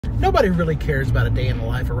Nobody really cares about a day in the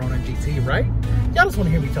life of RoninGT, right? Y'all just want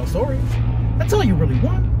to hear me tell stories. That's all you really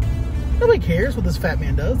want. Nobody cares what this fat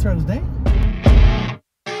man does throughout his day.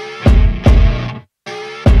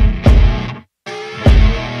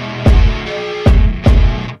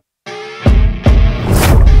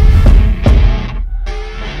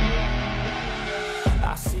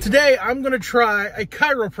 Today, I'm going to try a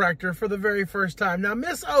chiropractor for the very first time. Now,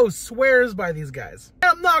 Miss O swears by these guys.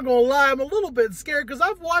 I'm not going to lie, I'm a little bit scared because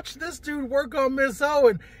I've watched this dude work on Miss O,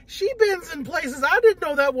 and she bends in places I didn't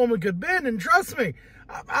know that woman could bend, and trust me,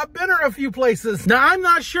 I've been her a few places. Now, I'm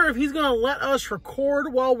not sure if he's going to let us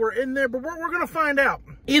record while we're in there, but we're going to find out.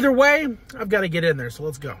 Either way, I've got to get in there, so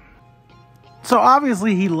let's go. So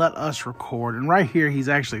obviously he let us record, and right here he's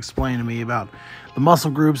actually explaining to me about the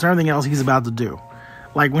muscle groups and everything else he's about to do.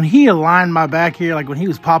 Like when he aligned my back here, like when he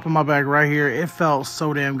was popping my back right here, it felt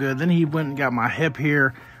so damn good. Then he went and got my hip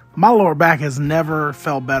here. My lower back has never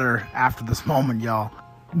felt better after this moment, y'all.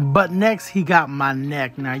 But next he got my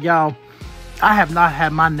neck. Now, y'all, I have not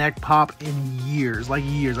had my neck pop in years, like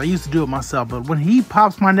years. I used to do it myself, but when he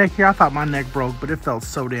pops my neck here, I thought my neck broke, but it felt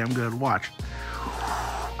so damn good. Watch.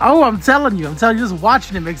 Oh, I'm telling you, just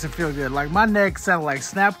watching it makes it feel good. Like my neck sounded like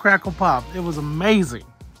snap, crackle, pop. It was amazing.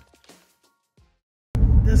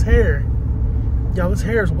 This hair, y'all, this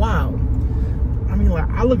hair is wild. I mean, like,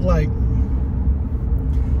 I look like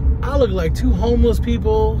two homeless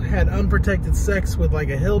people had unprotected sex with like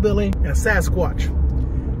a hillbilly and a Sasquatch.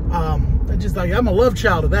 Just like, I'm a love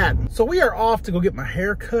child of that. So we are off to go get my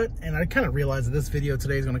hair cut, and I kind of realized that this video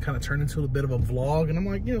today is going to kind of turn into a bit of a vlog, and I'm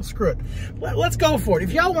like, you know, screw it. Let's go for it.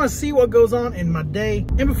 If y'all want to see what goes on in my day,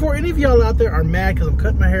 and before any of y'all out there are mad because I'm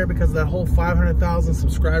cutting my hair because of that whole 500,000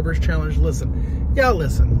 subscribers challenge, listen, y'all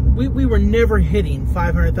listen. We were never hitting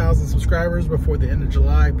 500,000 subscribers before the end of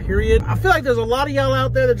July, period. I feel like there's a lot of y'all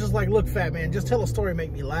out there that just like, look, fat man, just tell a story,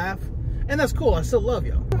 make me laugh. And that's cool. I still love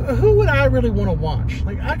y'all. Who would I really want to watch?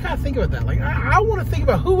 Like, I kind of think about that. Like, I want to think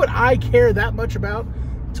about who would I care that much about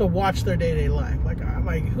to watch their day-to-day life. Like,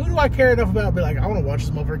 who do I care enough about to be like, I want to watch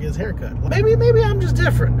this motherfucker get his haircut? Maybe I'm just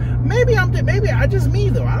different. Maybe I just me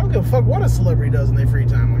though. I don't give a fuck what a celebrity does in their free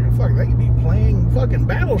time. Like, fuck, they could be playing fucking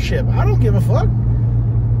Battleship. I don't give a fuck.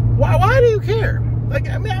 Why do you care? Like,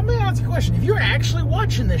 I mean, I'm gonna ask you a question. If you're actually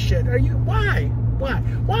watching this shit, why are you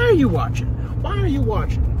watching? Why are you watching?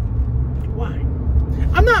 Why?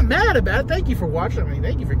 I'm not mad about it. Thank you for watching. I mean,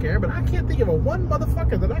 thank you for caring, but I can't think of a one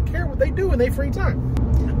motherfucker that I care what they do in their free time.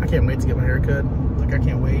 I can't wait to get my hair cut. Like, I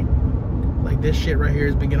can't wait. Like, this shit right here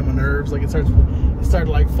has been getting on my nerves. Like, it started to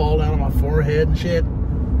like fall down on my forehead and shit.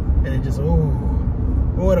 And it just, oh,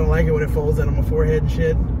 I don't like it when it falls down on my forehead and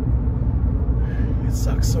shit. It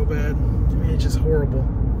sucks so bad. I mean, it's just horrible.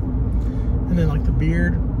 And then like the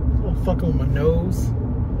beard, oh, fucking with my nose.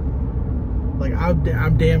 Like,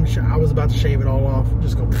 I'm damn sure I was about to shave it all off.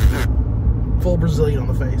 Just go full Brazilian on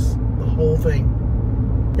the face. The whole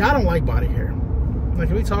thing. Yeah, I don't like body hair. Like,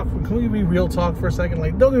 can we be real talk for a second?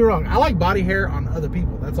 Like, don't get me wrong. I like body hair on other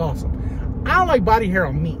people. That's awesome. I don't like body hair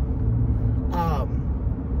on me. I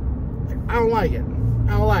don't like it.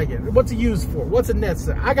 I don't like it. What's it used for? What's it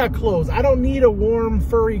necessary? I got clothes. I don't need a warm,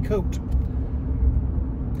 furry coat.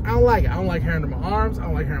 I don't like it. I don't like hair under my arms. I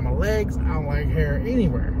don't like hair on my legs. I don't like hair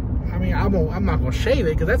anywhere. I mean, I'm not going to shave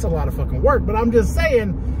it because that's a lot of fucking work. But I'm just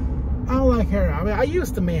saying, I don't like hair. I mean, I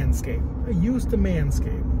used to manscape.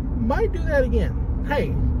 Might do that again.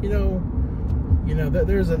 Hey, you know,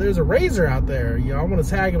 there's a razor out there. You know, I want to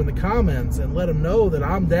tag him in the comments and let him know that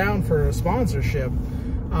I'm down for a sponsorship.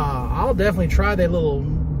 I'll definitely try that little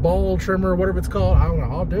ball trimmer, whatever it's called. I don't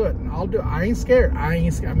know. I'll do it. I ain't scared. I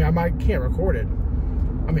mean, I can't record it.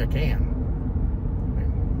 I mean, I can.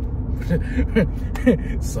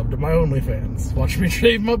 Sub to my OnlyFans. Watch me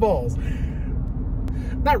shave my balls.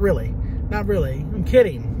 Not really. I'm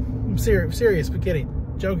kidding. I'm serious, but kidding.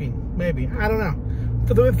 Joking, maybe. I don't know.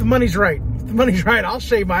 If the money's right. I'll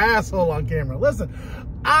shave my asshole on camera. Listen,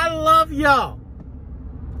 I love y'all.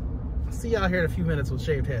 I'll see y'all here in a few minutes with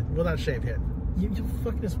shaved head. Well, not shaved head. You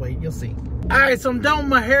fucking just wait. You'll see. All right, so I'm done with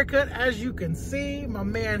my haircut. As you can see, my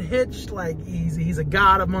man Hitch, like, he's a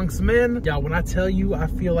god amongst men. Y'all, when I tell you I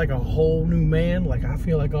feel like a whole new man, like, I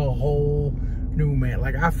feel like a whole new man.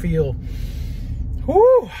 Like, I feel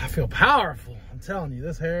powerful. I'm telling you,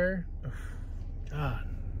 this hair, God,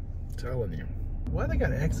 I'm telling you. Why they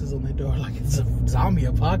got X's on their door like it's a zombie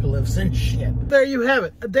apocalypse and shit? There you have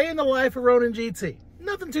it. A day in the life of RoninGT.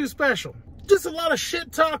 Nothing too special. Just a lot of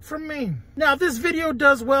shit talk from me. Now, if this video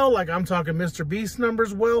does well, like I'm talking Mr. Beast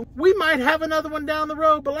numbers well, we might have another one down the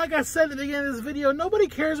road. But like I said at the beginning of this video, nobody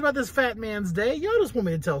cares about this fat man's day. Y'all just want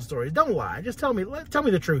me to tell stories. Don't lie. Just tell me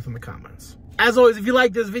the truth in the comments. As always, if you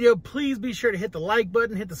like this video, please be sure to hit the like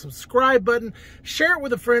button, hit the subscribe button, share it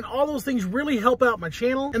with a friend. All those things really help out my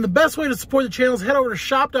channel. And the best way to support the channel is head over to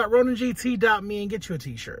shop.roningt.me and get you a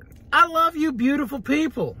t-shirt. I love you, beautiful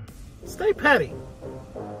people. Stay petty.